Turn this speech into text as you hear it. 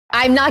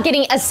I'm not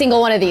getting a single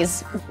one of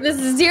these. This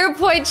is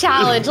 0-point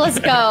challenge. Let's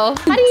go.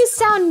 How do you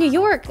sound New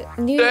York? Say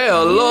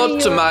hello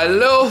to my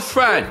little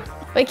friend.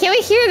 Wait, can we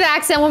hear the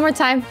accent one more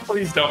time?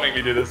 Please don't make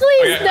me do this.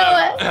 Please,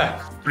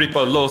 Noah.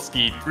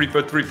 Tripolowski.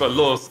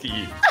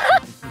 Tripolowski.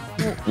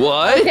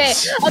 What? Okay.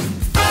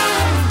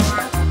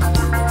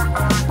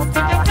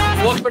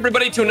 Welcome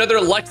everybody to another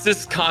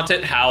Lexus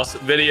Content House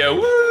video.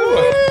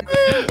 Woo!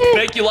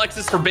 Thank you,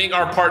 Lexus, for being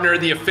our partner,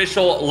 the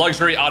official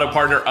luxury auto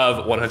partner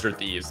of 100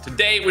 Thieves.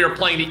 Today, we are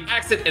playing the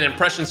Accent and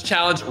Impressions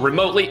Challenge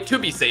remotely to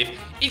be safe.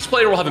 Each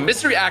player will have a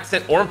mystery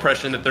accent or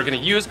impression that they're going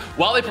to use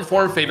while they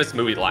perform famous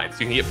movie lines.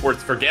 You can get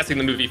points for guessing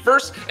the movie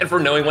first and for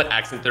knowing what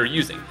accent they're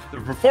using. The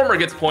performer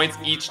gets points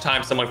each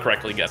time someone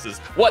correctly guesses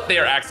what they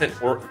are accent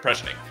or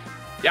impressioning.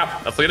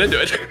 Yeah, let's get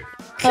into it.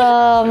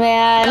 Oh,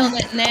 man.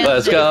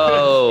 Let's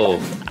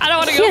go. I don't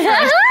want to go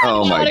first.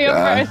 Oh my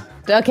God.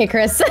 Okay,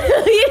 Kris.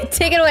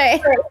 Take it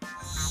away.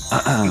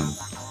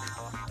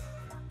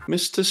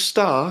 Mr.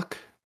 Stark,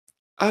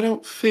 I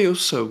don't feel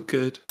so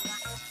good.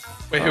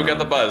 Wait, who got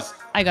the buzz?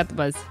 I got the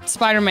buzz.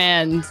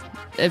 Spider-Man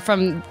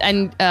from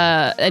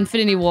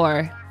Infinity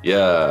War.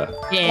 Yeah.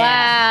 Yeah.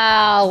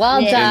 Wow,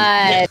 well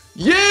done.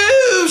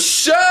 You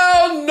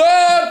shall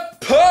not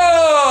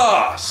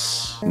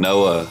pass!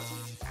 Noah.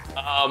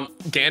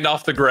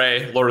 Gandalf the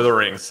Grey, Lord of the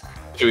Rings.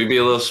 Should we be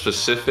a little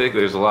specific?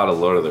 There's a lot of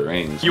Lord of the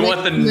Rings. You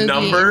want the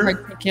number? In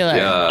particular.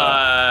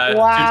 Yeah.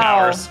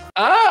 Wow. 2 towers.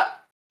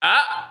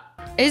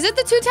 Is it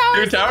the 2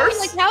 towers? 2 towers?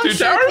 Like, how 2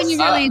 sure towers? can you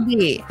really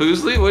be?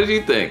 Fuslie, what do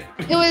you think?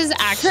 It was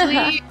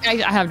actually,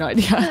 I have no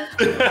idea.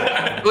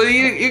 Well,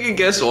 you can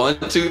guess 1,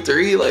 2,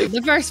 3. Like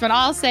The first one,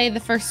 I'll say the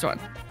first one.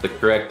 the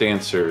correct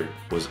answer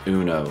was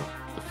Uno,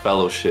 the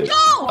Fellowship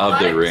of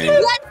the Ring.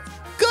 Let's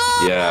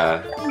go!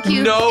 Yeah. Thank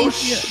you. No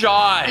Thank you.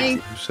 shot. Who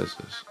says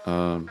this?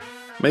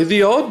 May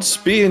the odds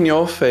be in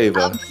your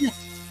favor.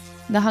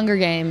 The Hunger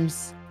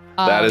Games.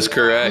 That is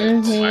correct.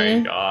 Oh my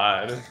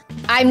God.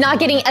 I'm not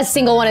getting a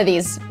single one of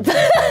these.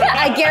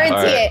 I guarantee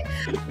All right.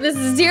 it. This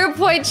is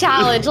 0-point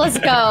challenge. Let's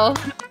go.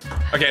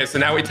 Okay, so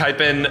now we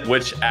type in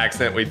which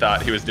accent we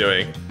thought he was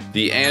doing.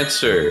 The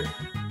answer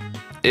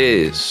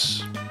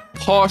is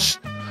posh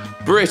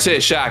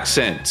British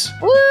accent.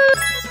 Woo!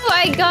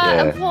 I got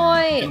a Yeah.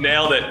 point.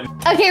 Nailed it.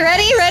 Okay,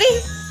 ready? Ready?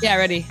 Yeah,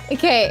 ready.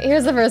 Okay,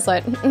 here's the first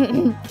one.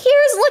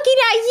 Here's looking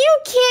at you,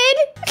 kid.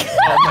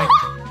 Oh my.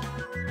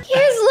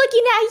 Here's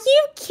looking at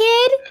you,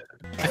 kid.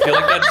 I feel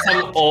like that's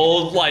some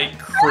old, like,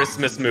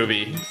 Christmas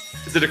movie.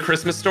 Is it a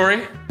Christmas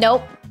story?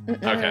 Nope.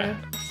 Okay.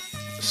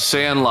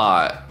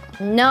 Sandlot.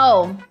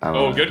 No. I don't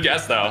Oh, know. good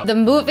guess, though. The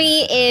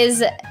movie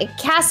is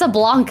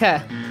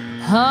Casablanca.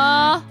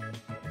 Huh?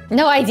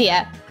 No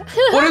idea.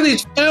 What are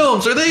these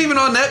films? Are they even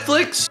on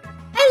Netflix?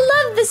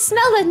 I love the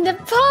smell of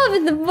napalm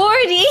in the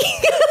morning.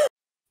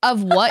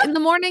 Of what in the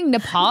morning?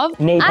 Napalm?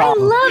 I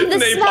love the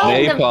smell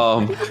of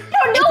napalm. Napalm.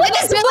 I don't know what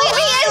this movie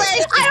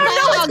is. I don't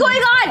know what's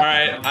going All on.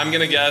 right, I'm going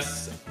to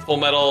guess Full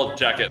Metal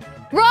Jacket.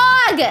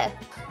 Wrong.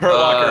 Hurt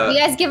Locker. You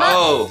guys give up?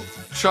 Oh,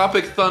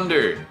 Tropic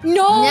Thunder.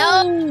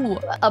 No.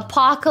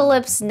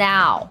 Apocalypse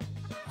Now.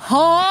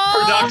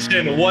 Huh?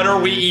 Production, what are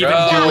we even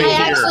Bro. doing I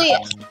here? actually...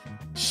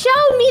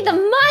 Show me the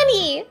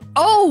money.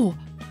 Oh,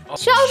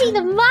 Show me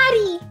the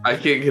money. I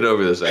can't get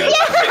over this accent.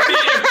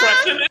 The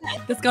impression?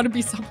 that's gotta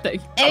be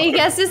something. Any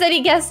guesses?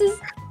 Any guesses?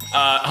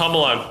 Home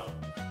Alone.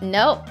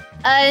 Nope.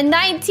 A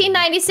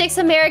 1996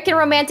 American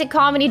romantic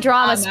comedy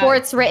drama, nice.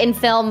 sports written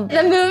film.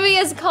 The movie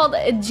is called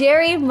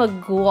Jerry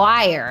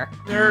Maguire.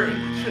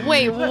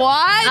 Wait,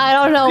 what? I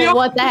don't know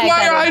what the heck Why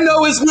that I is.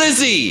 know is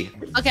Lizzie.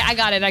 Okay, I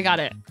got it.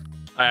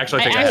 I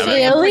actually think I, I have it.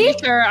 am Really?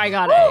 pretty sure I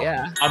got it.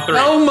 Yeah. On 3.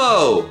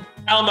 Elmo.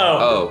 Elmo.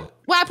 Oh.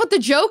 Well, I put the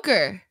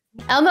Joker.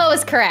 Elmo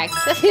is correct.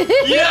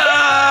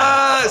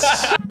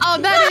 Yes. Oh,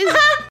 that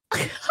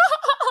is.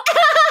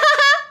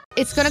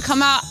 It's gonna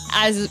come out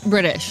as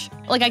British.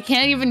 Like I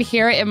can't even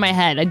hear it in my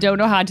head. I don't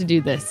know how to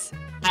do this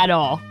at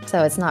all.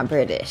 So it's not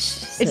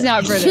British. It's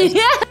not British.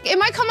 It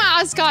might come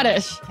out as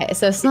Scottish. Okay,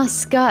 so it's not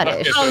Scottish.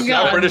 Okay, so it's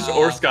not God. British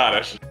or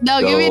Scottish.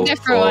 No, give me a Go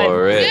different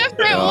for one. it.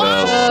 Different Go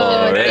one.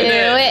 for Do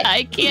it.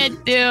 I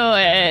can't do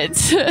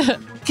it.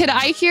 Can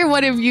I hear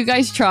one of you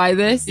guys try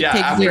this? Yeah,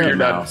 Take after 0. you're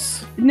done.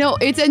 No,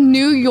 it's a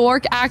New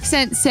York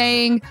accent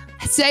saying,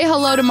 "Say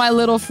hello to my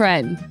little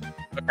friend."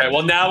 Okay,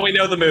 well now we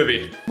know the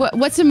movie.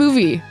 What's the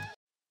movie?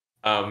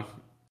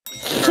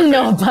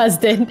 No,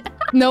 buzzed.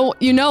 No,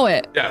 you know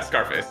it. Yeah,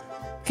 Scarface.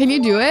 Can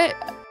you do it?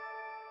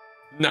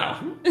 No.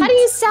 How do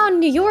you sound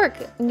New York?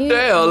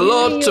 Say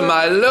hello to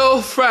my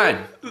little friend.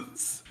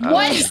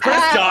 What? Chris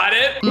got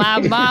it. My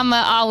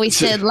mama always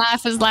said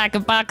life is like a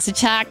box of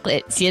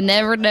chocolates. You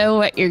never know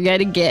what you're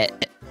gonna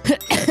get.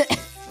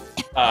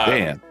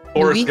 Damn.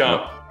 Forrest Movie?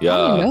 Gump. I Yeah.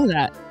 didn't know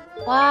that.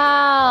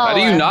 Wow. How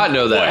do you not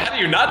know Boy, that? how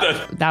do you not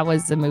know? That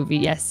was the movie,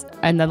 yes.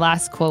 And the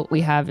last quote we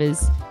have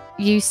is,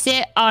 "You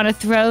sit on a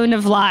throne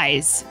of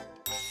lies."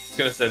 I'm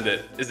gonna send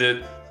it. Is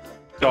it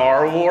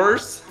Star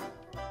Wars?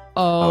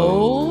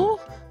 Oh.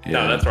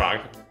 No, that's wrong.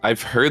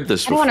 I've heard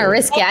this I don't before. want to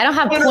risk it. I don't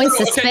have No, no, points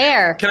no, to okay.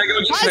 spare. Can I go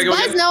again? Can I go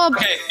Buzz, again? no.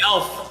 Okay,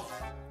 Elf.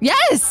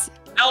 Yes.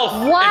 Elf.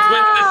 Wow. It's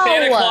when the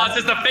Santa Claus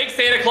is the fake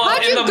Santa Claus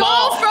How'd in you the go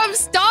mall. from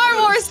Star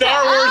Wars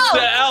Star to Wars Elf?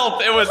 to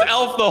Elf. It was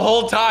Elf the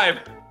whole time.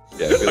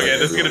 Yeah, I feel Okay, like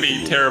this is gonna be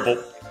everyone- terrible.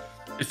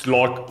 It's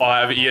like I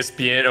have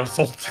ESPN or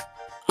something.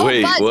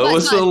 Wait, Buzz, what Buzz,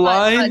 was Buzz, the Buzz,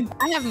 line? Buzz.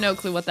 I have no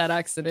clue what that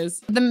accent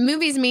is. The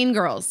movie's Mean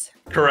Girls.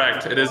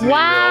 Correct. It is Wow. Mean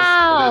Girls.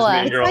 It is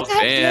Mean It's Girls. like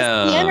I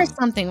have ESPN or Damn.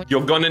 something.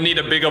 You're gonna need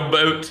a bigger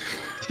boat.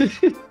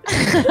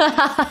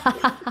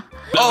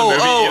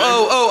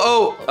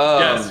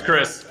 Yes,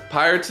 Chris.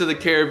 Pirates of the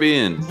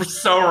Caribbean. We're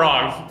so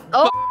wrong.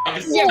 Oh,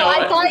 Just I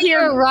know thought you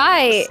were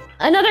right.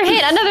 Another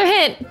hint, another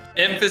hint.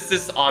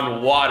 emphasis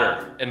on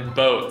water and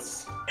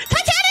boats.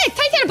 Titanic!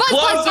 Buzz,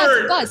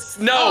 Closer. Buzz.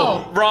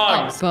 No, Oh.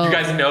 wrong. Oh, You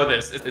guys know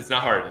this. It's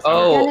not hard. It's not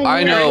hard. Oh,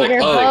 I know. Iconic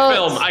Oh,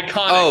 Film,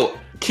 iconic. oh,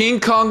 King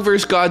Kong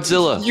vs.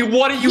 Godzilla.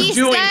 What are you He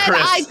doing, said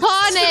Chris?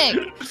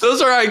 iconic.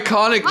 Those are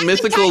iconic I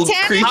mythical think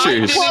Titanic- I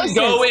creatures. didn't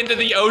go into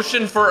the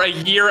ocean for a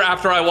year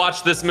after I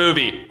watched this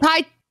movie.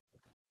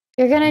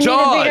 You're gonna need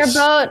a bigger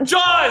Jaws. boat.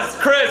 Jaws,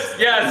 Chris.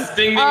 Yes,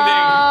 ding, ding, ding.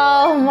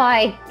 Oh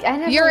my! I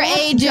never Your watched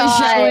age is Jaws.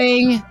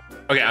 showing.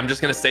 Okay, I'm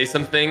just gonna say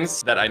some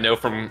things that I know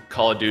from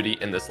Call of Duty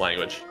in this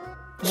language.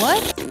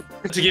 What?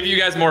 To give you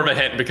guys more of a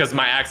hint, because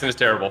my accent is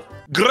terrible.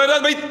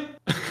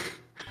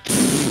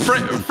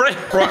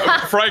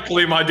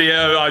 Frankly, my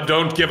dear, I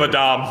don't give a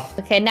damn.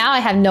 Okay, now I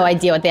have no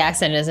idea what the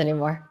accent is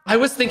anymore. I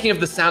was thinking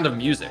of The Sound of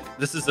Music.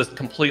 This is a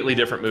completely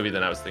different movie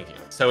than I was thinking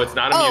of. So it's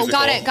not a Oh, musical.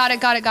 got it.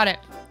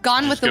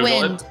 Gone with the Google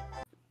Wind. it?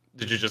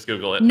 Did you just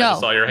Google it? No. I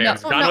just saw your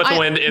hands. No, Gone no, with the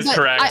Wind is but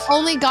correct. I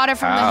only got it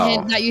from the Wow.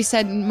 hint that you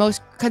said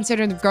most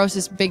considered the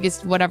grossest,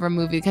 biggest, whatever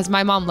movie, because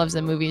my mom loves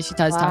that movie and she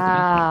does talk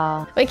about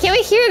Wow. Wait, can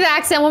we hear the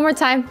accent one more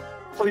time?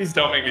 Please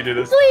don't make me do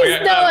this. Please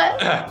do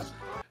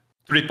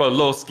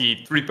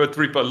Tripolowski.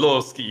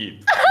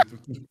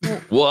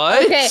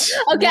 What? Okay,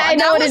 okay, I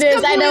know That what it was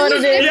is. I know what it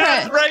completely is.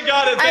 Yes, Ray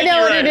got it. I Thank know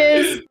you, what Ray. it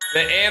is.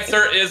 The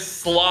answer is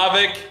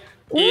Slavic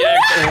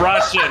EX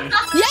Russian. it.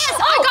 Yes,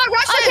 I got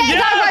Russian. Okay, I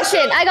got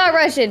Russian. I got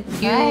Russian.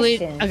 You is,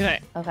 Russian. okay.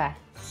 Okay.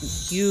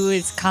 You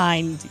is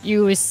kind.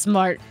 You is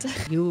smart.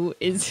 You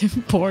is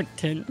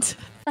important.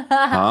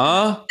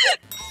 Huh?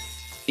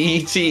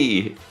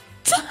 E.T.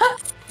 Is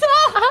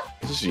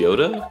this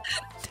Yoda?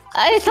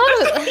 I thought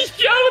it was.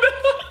 Yoda.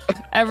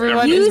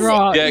 Everyone Use- is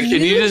wrong. Yeah, can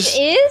you just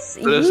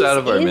put us out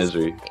of our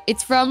misery?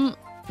 It's from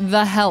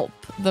The Help,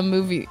 the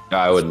movie.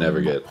 I would never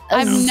get.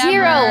 A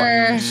zero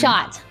never-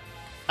 shot.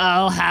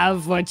 I'll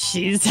have what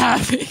she's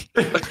having.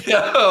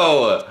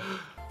 Yo!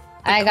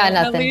 I got At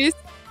nothing. least,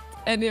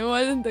 and it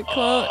wasn't the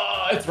quote.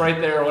 Oh, it's right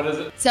there. What is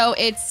it? So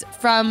it's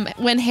from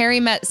When Harry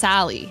Met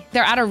Sally.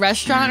 They're at a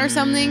restaurant or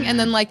something, and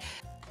then like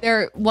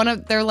they're Yeah.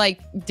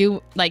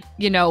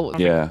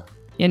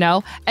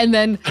 and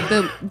then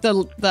this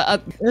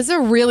is a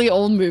really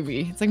old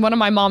movie. It's like one of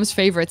my mom's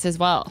favorites as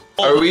well.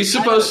 Are we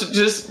supposed to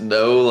just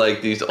know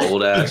like these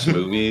old ass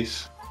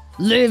movies?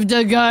 Live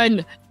the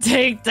gun,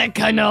 take the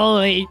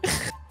cannoli.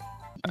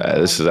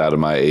 This is out of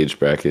my age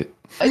bracket.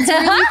 It's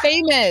really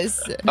famous.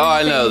 Oh,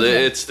 I know.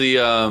 It's the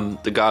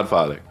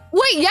Godfather.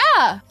 Wait,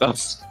 yeah.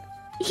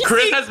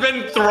 Chris has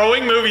been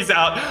throwing movies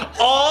out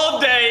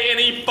all day, and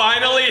he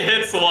finally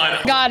hits one.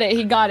 Got it.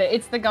 He got it.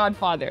 It's The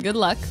Godfather. Good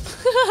luck.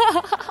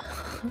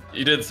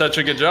 You did such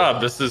a good job.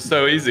 This is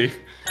so easy.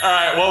 All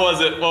right, what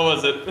was it?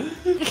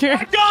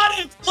 I got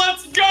it.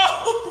 Let's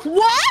go.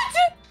 What?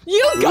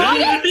 You got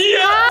it?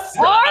 Yes.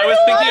 I was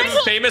thinking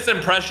of famous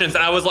impressions,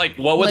 and I was like,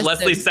 what would Listen.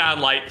 Leslie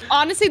sound like?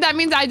 Honestly, that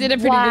means I did a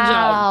pretty good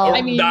Wow. job.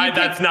 I mean, you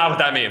That's not what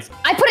that means.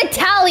 I put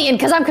Italian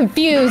because I'm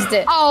confused.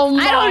 oh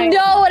my. I don't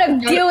know what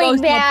I'm You're doing,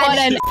 supposed to put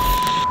man. an-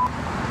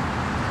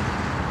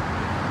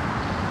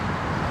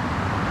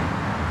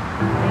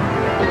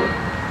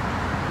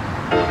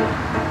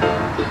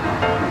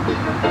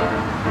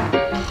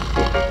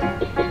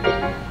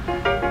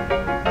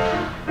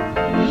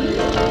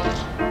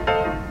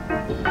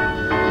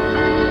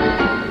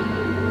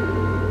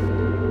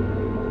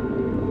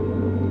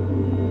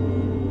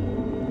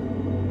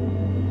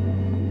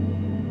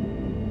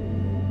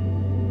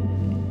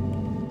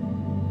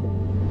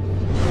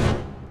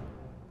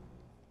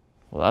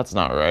 Well, that's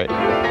not right.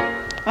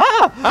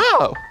 Ah!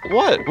 Ow!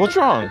 What? What's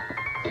wrong?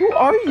 Who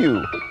are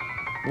you?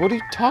 What are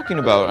you talking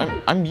about?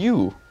 I'm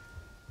you.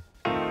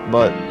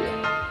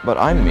 But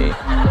I'm me.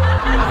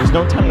 There's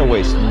no time to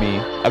waste, me.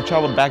 I've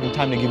traveled back in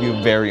time to give you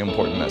a very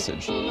important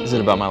message. Is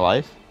it about my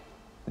life?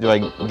 Do I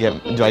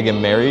get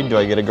married? Do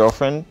I get a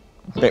girlfriend?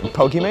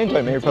 Pokemon? Do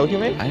I marry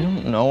Pokemon? I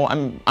don't know.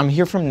 I'm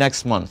here from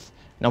next month.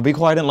 Now be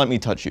quiet and let me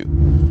touch you.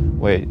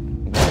 Wait.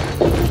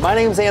 My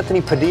name's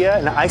Anthony Padilla,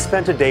 and I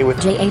spent a day with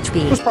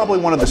JHB. It was probably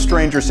one of the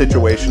stranger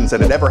situations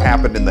that had ever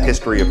happened in the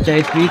history of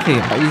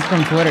JHB, he's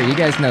from Twitter. You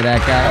guys know that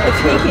guy.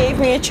 If he gave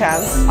me a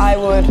chance, I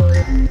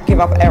would give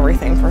up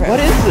everything for him. What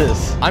is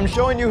this? I'm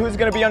showing you who's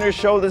gonna be on your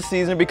show this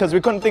season because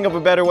we couldn't think of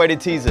a better way to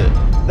tease it.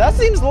 That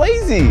seems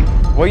lazy.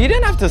 Well, you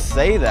didn't have to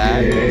say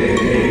that.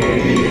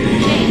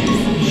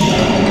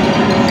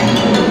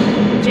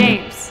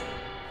 James.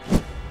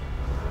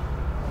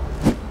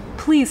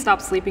 Please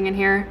stop sleeping in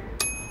here.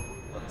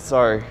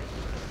 Sorry.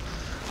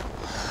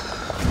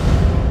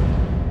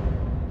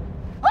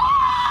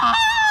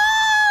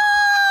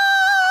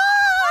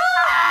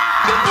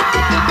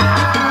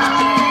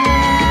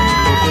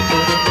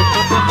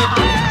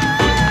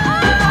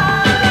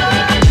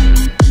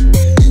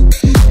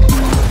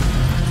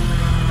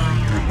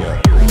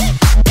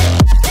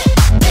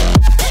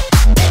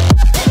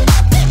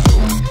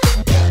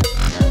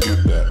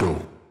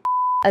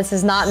 This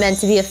is not meant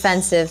to be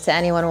offensive to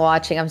anyone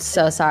watching. I'm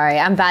so sorry.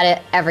 I'm bad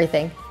at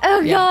everything.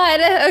 Oh God,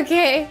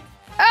 okay.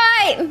 All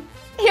right,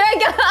 here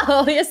I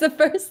go. Here's the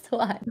first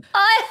one.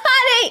 Oh,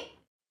 honey,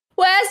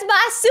 where's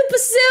my super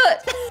suit?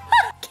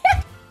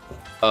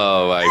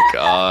 Oh my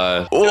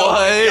god. What?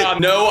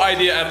 What? No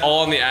idea at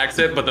all on the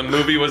accent, but the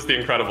movie was The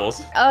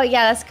Incredibles. Oh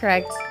yeah, that's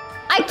correct.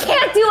 I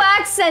can't do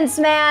accents,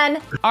 man.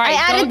 All right,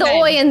 I added the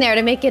oi in there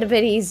to make it a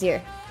bit easier.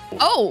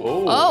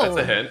 Oh, that's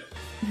a hint.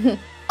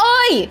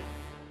 Oi!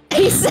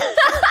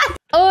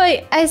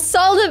 Oi, I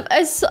saw them.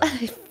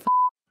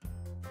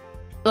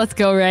 Let's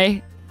go,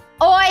 Ray.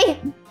 Oi!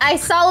 I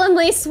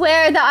solemnly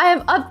swear that I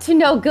am up to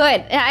no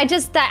good. And I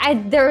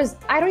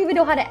don't even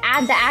know how to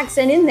add the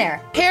accent in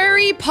there.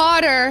 Harry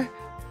Potter.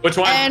 Which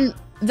one? And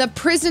the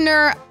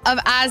Prisoner of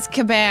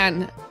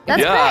Azkaban.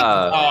 That's correct.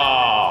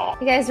 Oh.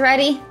 You guys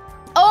ready?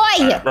 Oi!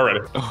 Right, we're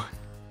ready.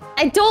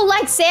 I don't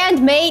like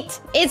sand, mate.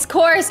 It's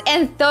coarse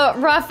and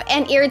rough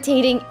and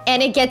irritating,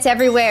 and it gets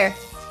everywhere.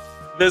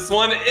 This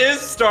one is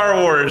Star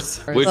Wars.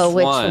 Which But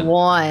which one?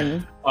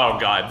 one? Oh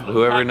God.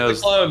 Whoever Attack of knows.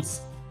 the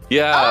Clones.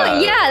 Yeah.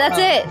 Oh yeah, that's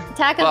it.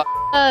 Attack of the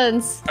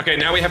Clones. Okay,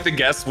 now we have to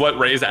guess what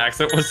Ray's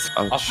accent was.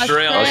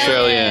 Australian.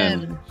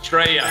 Australian.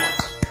 Australia.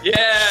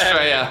 Yeah.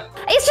 Australia.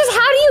 It's just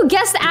how do you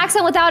guess the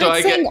accent without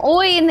it saying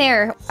oi in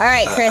there? All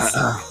right, Chris.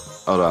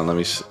 Hold on, let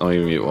me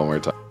mute one more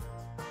time.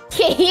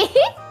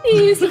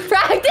 He's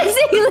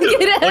practicing.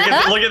 Look at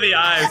it. Look at the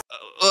eyes.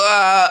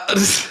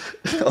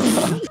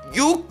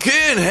 You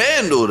can't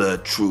handle the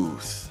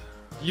truth.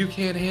 You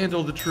can't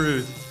handle the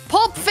truth.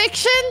 Pulp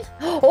Fiction?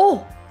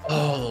 Oh.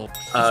 Oh.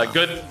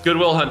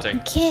 Goodwill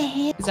Hunting.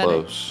 Can't.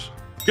 Close.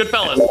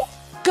 Goodfellas.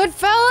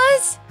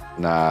 Goodfellas?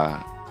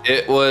 Nah.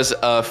 It was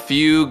A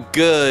Few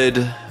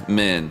Good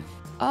Men.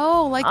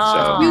 Oh, like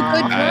Oh. You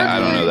Good I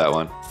don't know that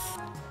one.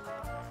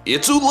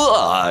 It's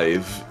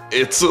alive.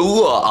 It's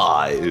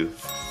alive.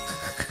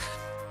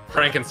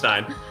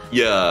 Frankenstein.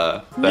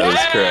 Yeah, that is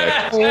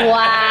correct.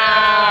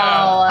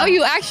 Wow. Oh,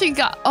 you actually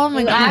got. Oh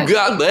my God. You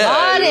got that.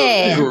 Got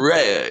it.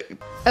 Correct.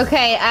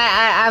 Okay,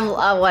 I'm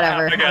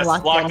whatever. I guess.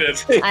 I'm locked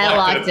in. in. I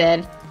locked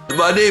in.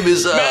 My name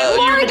is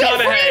Morgan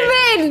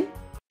Freeman.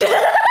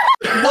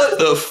 What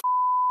the f?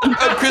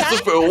 I'm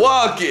Christopher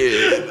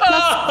Walken.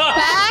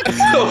 Back? I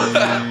thought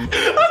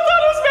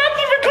it was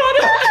Matthew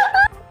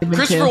McConaughey.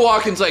 Christopher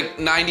Walken's like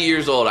 90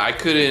 years old. I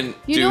couldn't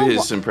do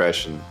his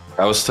impression.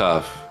 That was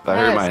tough. That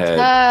hurt my head.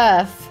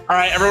 Tough. All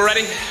right, everyone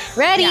ready?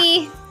 Ready?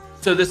 Yeah.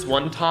 So this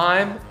one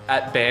time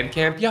at band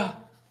camp, yeah.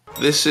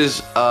 This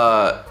is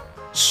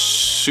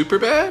super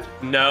bad.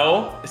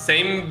 No,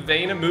 same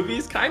vein of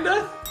movies,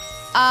 kinda.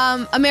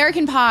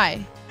 American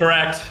Pie.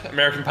 Correct.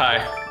 American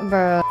Pie.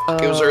 Bro.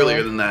 It was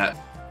earlier than that.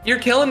 You're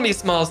killing me,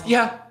 Smalls.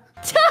 Yeah.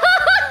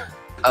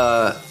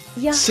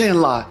 Yeah.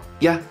 Sandlot.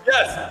 Yeah.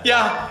 Yes.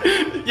 Yeah.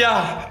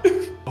 Yeah.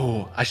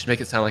 Oh, I should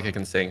make it sound like I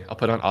can sing. I'll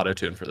put on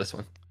auto-tune for this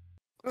one.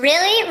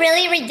 Really,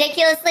 really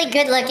ridiculously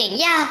good looking.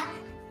 Yeah.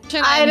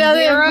 I know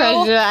the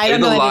impression. I Say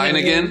don't the know line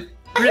anything.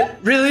 again.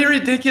 Really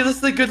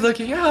ridiculously good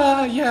looking.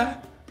 Ah, yeah.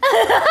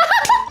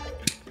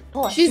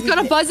 She's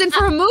gonna buzz in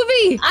for a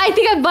movie. I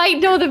think I might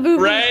know the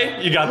movie. Ray,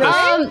 you got this.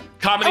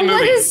 Comedy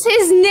What movie. is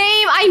his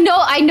name? I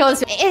know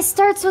this. It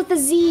starts with the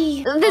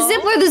Z. The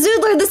Zippler, the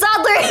Zoodler, the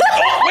Soddler.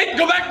 Oh, wait,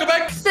 go back.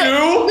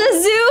 Zoo. The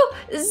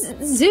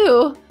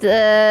Zoo.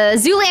 The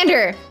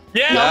Zoolander.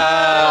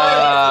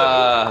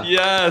 Yeah.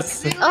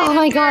 Yes. Oh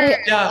my God.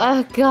 Yeah.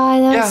 Oh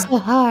God, that's so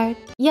hard.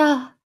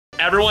 Yeah.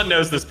 Everyone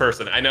knows this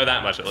person. I know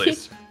that much at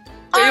least.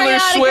 Taylor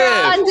Ariana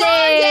Swift.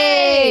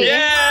 Grande.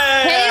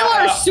 Yeah.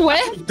 Taylor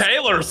Swift.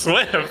 Taylor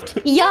Swift.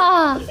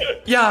 Yeah.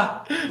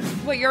 Yeah.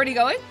 Wait, you're already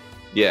going?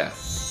 Yeah.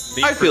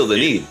 I feel the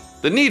need.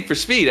 The need for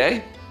speed,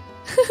 eh?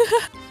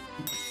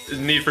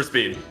 Need for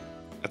Speed.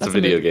 That's a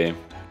video game.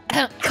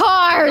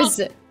 Cars.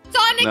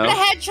 Sonic No. the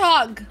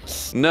Hedgehog.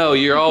 No,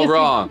 you're all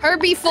wrong.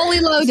 Herbie Fully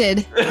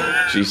Loaded.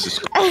 Jesus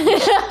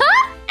Christ.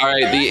 All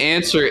right, the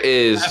answer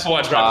is F1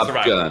 Drive to Top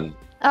Survive. Gun.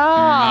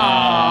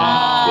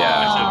 Oh.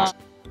 Yeah.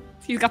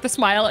 He's got the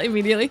smile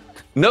immediately.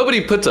 Nobody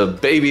puts a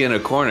baby in a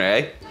corner,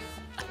 eh?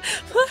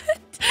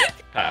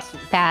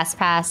 Pass.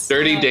 Pass.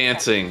 Dirty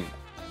Dancing.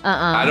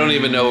 I don't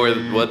even know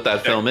what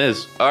that film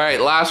is. All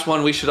right, last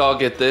one. We should all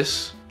get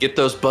this. Get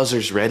those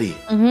buzzers ready.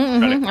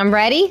 I'm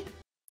ready.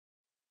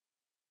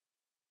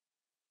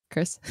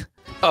 Chris.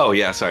 Oh,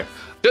 yeah, sorry.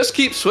 Just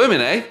keep swimming,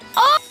 eh?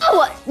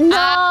 Oh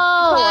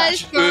no.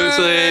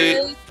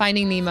 Fuslie.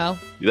 Finding Nemo.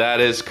 That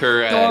is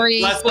correct.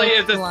 Dory. Leslie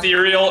is a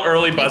serial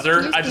early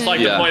buzzer. I just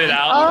like to point it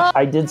out.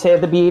 I did say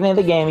at the beginning of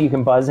the game you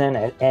can buzz in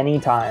at any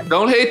time.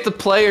 Don't hate the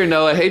player,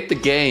 Noah. Hate the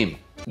game.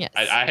 Yes.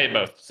 I hate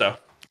both, so.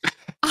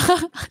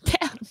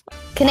 Damn.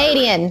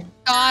 Canadian.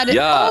 God.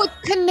 Yeah. Oh,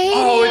 Canadian.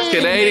 Oh, it's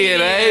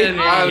Canadian, eh?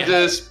 I'm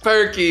just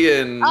perky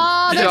and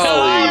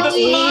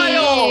jolly.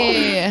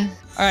 Smile.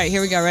 All right,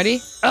 here we go.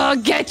 Ready? I'll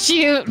get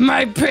you,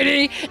 my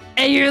pretty,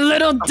 and your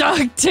little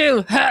dog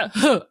too.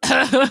 What?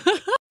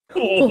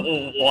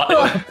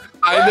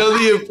 I know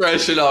the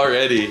impression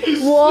already.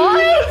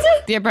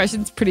 What? The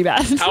impression's pretty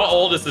bad. How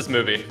old is this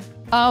movie?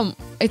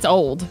 It's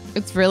old.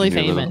 It's really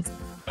famous.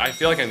 I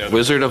feel like I know.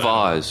 Wizard of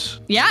Oz.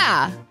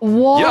 Yeah.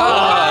 Whoa.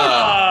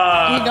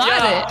 Yeah. You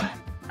got it.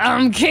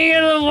 I'm king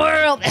of the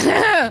world.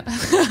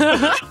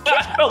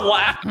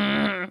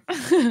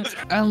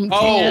 I'm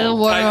king of the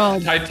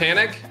world.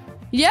 Titanic?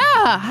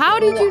 Yeah. How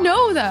did you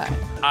know that?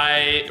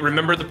 I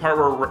remember the part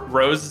where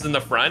Rose is in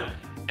the front,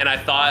 and I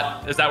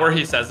thought, is that where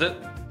he says it?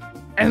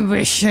 I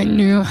wish I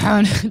knew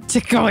how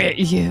to quit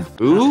you.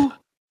 Ooh.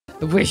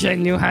 I wish I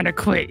knew how to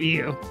quit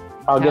you.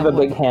 I'll give a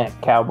big hint.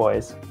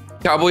 Cowboys.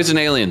 Cowboys and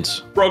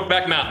aliens.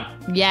 Brokeback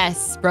Mountain.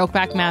 Yes,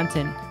 Brokeback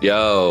Mountain.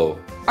 Yo.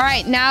 All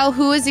right, now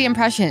who is the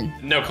impression?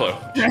 No clue.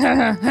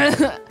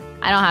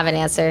 I don't have an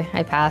answer.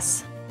 I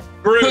pass.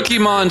 Groot. Cookie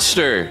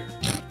Monster.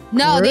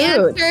 No, the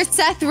Rude. answer is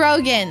Seth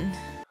Rogen.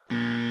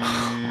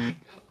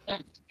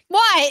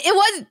 What? It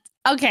wasn't.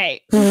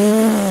 Okay.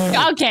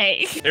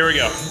 Okay. Here we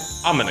go.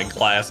 I'm in a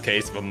glass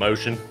case of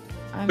emotion.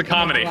 The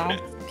comedy.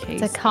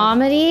 It's a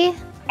comedy.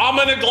 I'm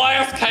in a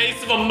glass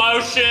case of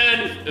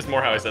emotion. Is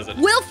more how he says it.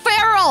 Will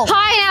Ferrell.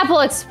 Pineapple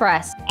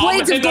Express.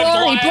 Blades I'm of in a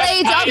Glory. glass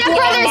Blades of case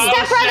Glory.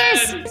 Step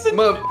Brothers. emotion.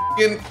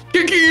 Motherfucking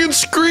kicking and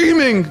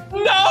screaming.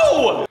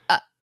 No.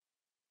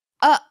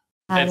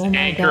 It's Oh my God.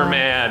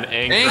 Anchorman.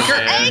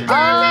 Anchorman.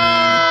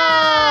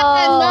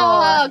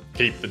 Oh.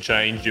 Keep the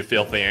change, you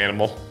filthy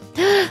animal.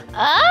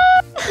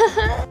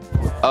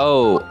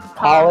 Oh.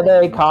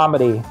 Holiday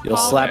comedy. You'll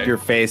slap your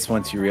face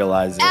once you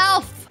realize it.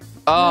 Elf.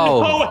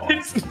 Oh. No,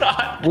 it's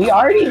not. We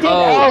already did Oh.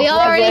 Elf. We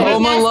already did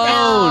Home Yes,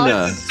 Alone.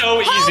 This is so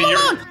easy.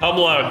 You're Home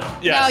Alone.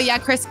 Yes. No, yeah,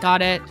 Chris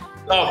got it.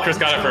 Oh, Chris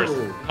got it first.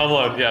 Home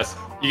Alone, yes.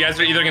 You guys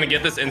are either going to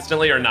get this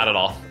instantly or not at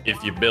all.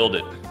 If you build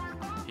it,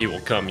 he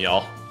will come,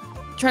 y'all.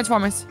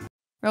 Transformers.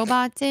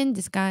 Robots in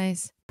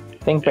disguise.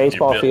 Think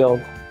baseball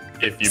field.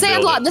 If you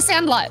Sandlot. build The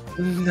Sandlot. it.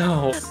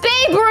 No.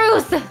 Babe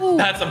Ruth.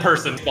 That's a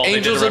person.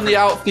 Angels in the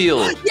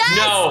outfield. Yes.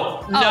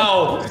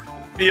 No.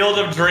 Field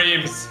of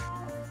Dreams.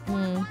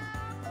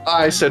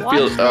 I said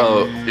field.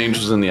 Oh,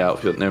 Angels in the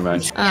outfield. Never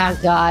mind. Oh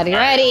God. You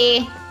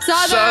ready?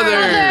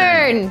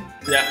 Southern.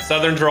 Yeah,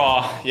 Southern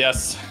Draw.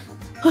 Yes.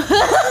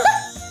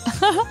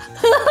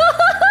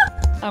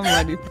 I'm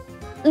ready.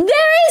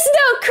 There is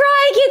no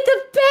crying at the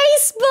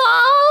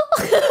baseball.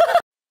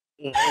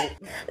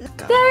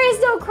 There is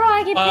no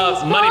crying at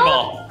baseball.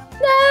 Moneyball.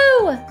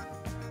 No.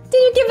 Do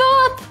you give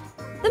up?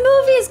 The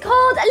movie is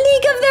called A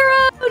League of Their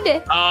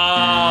Own.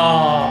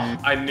 Oh,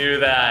 I knew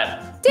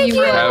that. Did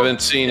you? I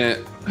haven't seen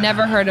it.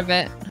 Never heard of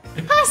it.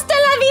 Hasta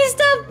la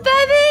vista,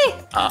 baby.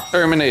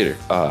 Terminator.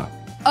 Oh,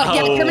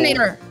 yeah,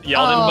 Terminator.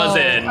 Y'all didn't buzz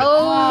in.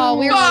 Oh,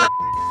 we were.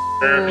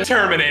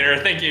 Terminator,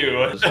 thank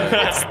you.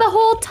 That's the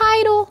whole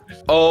title.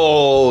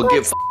 Oh,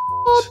 get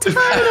Whole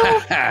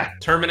title.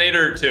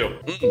 Terminator 2.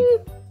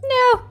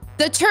 No.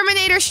 The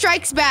Terminator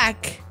Strikes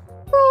Back.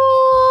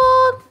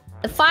 Wrong.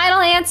 The final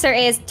answer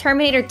is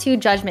Terminator 2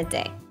 Judgment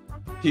Day.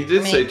 He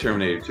did say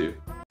Terminator 2.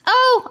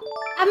 Oh,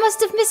 I must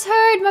have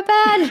misheard. My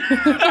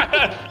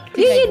bad.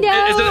 Do you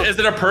know? Is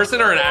it a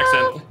person or an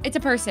accent? It's a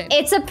person.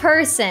 It's a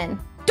person.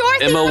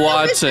 Dorothy. Emma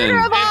Watson.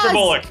 Sandra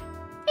Bullock.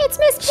 It's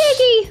Miss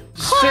Piggy.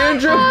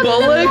 Sandra From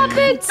Bullock? The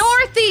Muppets.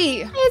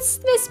 Dorothy. It's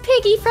Miss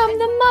Piggy from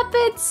the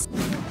Muppets.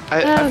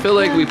 I feel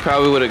like we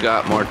probably would have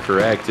got more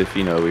correct if,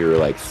 we were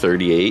like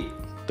 38,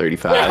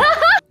 35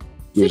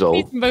 years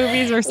old. These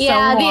movies are so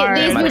Yeah, hard.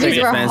 these movies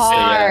were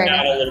hard.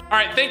 All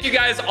right, thank you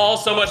guys all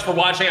so much for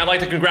watching. I'd like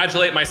to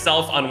congratulate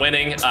myself on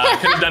winning.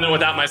 Couldn't have done it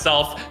without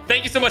myself.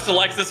 Thank you so much to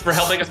Alexis for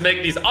helping us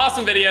make these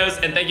awesome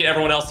videos, and thank you to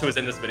everyone else who was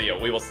in this video.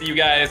 We will see you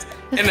guys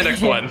in the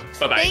next one.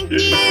 Bye-bye. Thank you.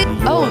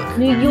 Oh,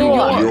 New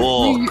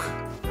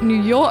York.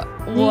 New York.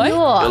 What? New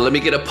York. Yo, let me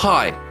get a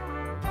pie.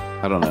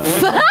 I don't know.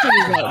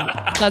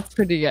 That's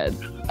pretty good.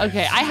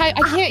 Okay, I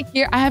can't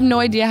hear. I have no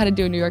idea how to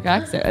do a New York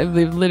accent. I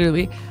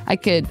literally, I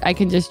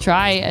can just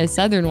try a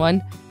Southern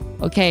one.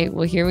 Okay,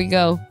 well here we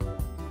go.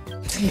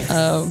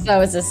 So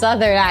it's a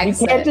Southern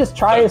accent. You can't just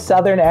try a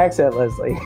Southern accent, Leslie.